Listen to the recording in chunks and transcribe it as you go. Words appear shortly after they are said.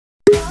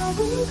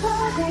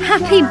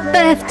Happy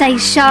birthday,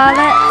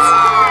 Charlotte!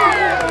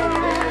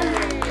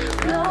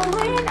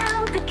 Blowing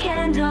out the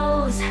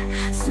candles,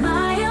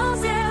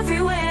 smiles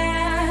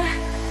everywhere.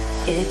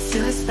 It's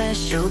your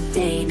special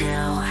day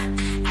now,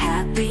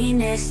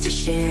 happiness to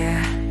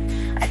share.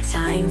 A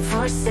time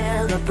for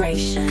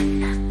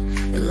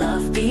celebration,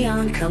 love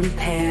beyond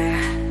compare.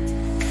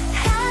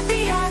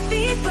 Happy,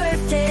 happy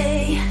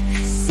birthday,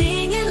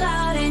 sing it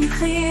loud and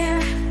clear.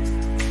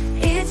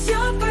 It's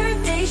your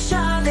birthday,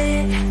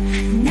 Charlotte,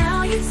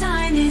 now your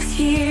time is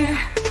here.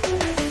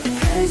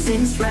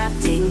 Presents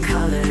wrapped in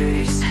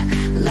colors,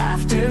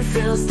 laughter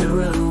fills the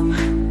room.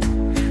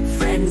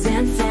 Friends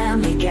and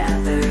family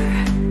gather,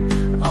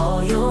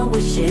 all your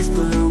wishes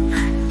bloom.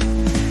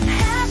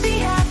 Happy,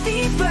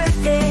 happy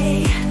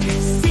birthday,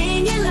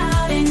 sing it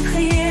loud and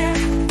clear.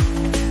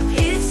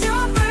 It's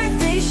your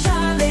birthday,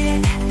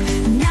 Charlotte,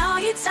 now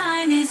your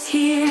time is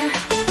here.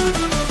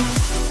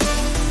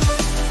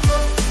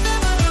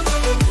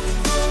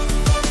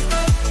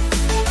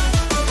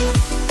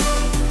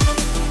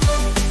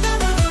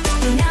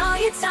 Now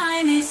your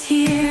time is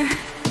here.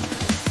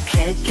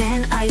 Cake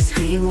and ice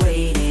cream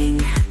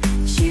waiting,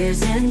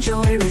 cheers and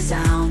joy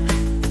resound.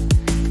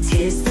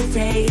 'Tis the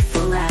day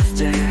for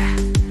laughter,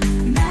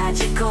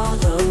 magic all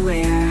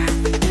aware.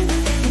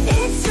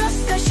 It's your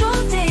special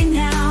day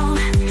now,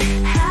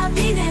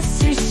 happiness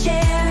to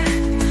share.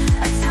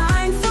 A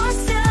time for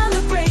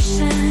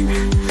celebration,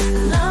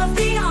 love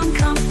beyond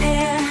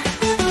compare.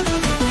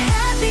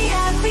 Happy,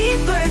 happy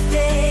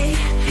birthday,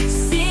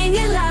 sing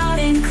it loud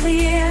and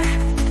clear.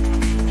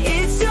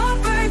 It's your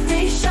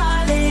birthday,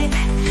 Charlotte,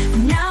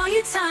 now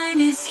your time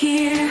is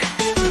here.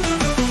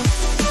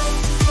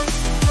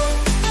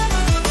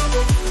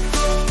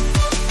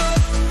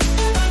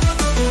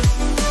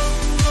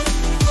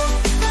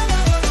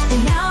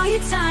 Now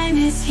your time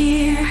is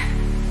here.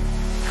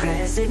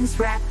 Presents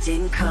wrapped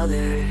in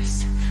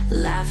colors,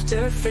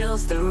 laughter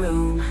fills the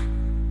room.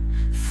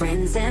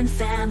 Friends and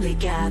family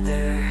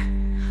gather,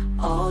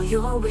 all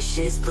your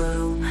wishes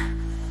bloom.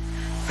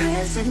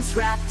 Presents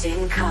wrapped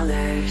in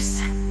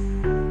colors,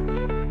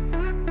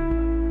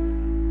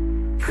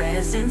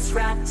 presents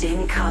wrapped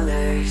in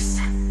colors.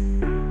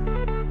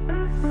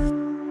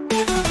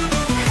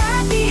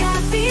 Happy,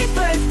 happy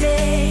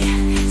birthday,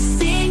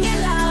 sing it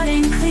loud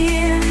and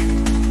clear.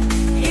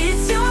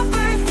 It's your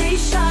birthday,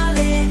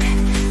 Charlotte,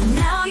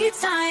 now your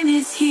time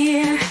is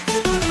here.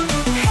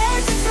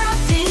 Presents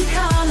wrapped in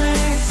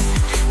colors,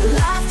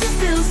 laughter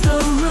fills the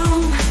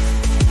room.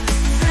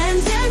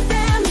 Friends and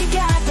family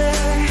gather,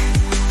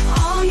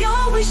 all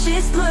your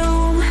wishes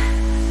bloom.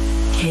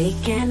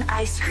 Cake and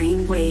ice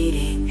cream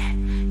waiting,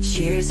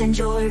 cheers and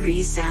joy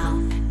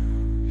resound.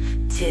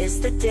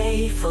 'Tis the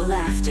day for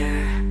laughter,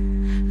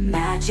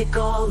 magic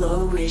all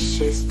our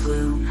wishes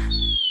bloom.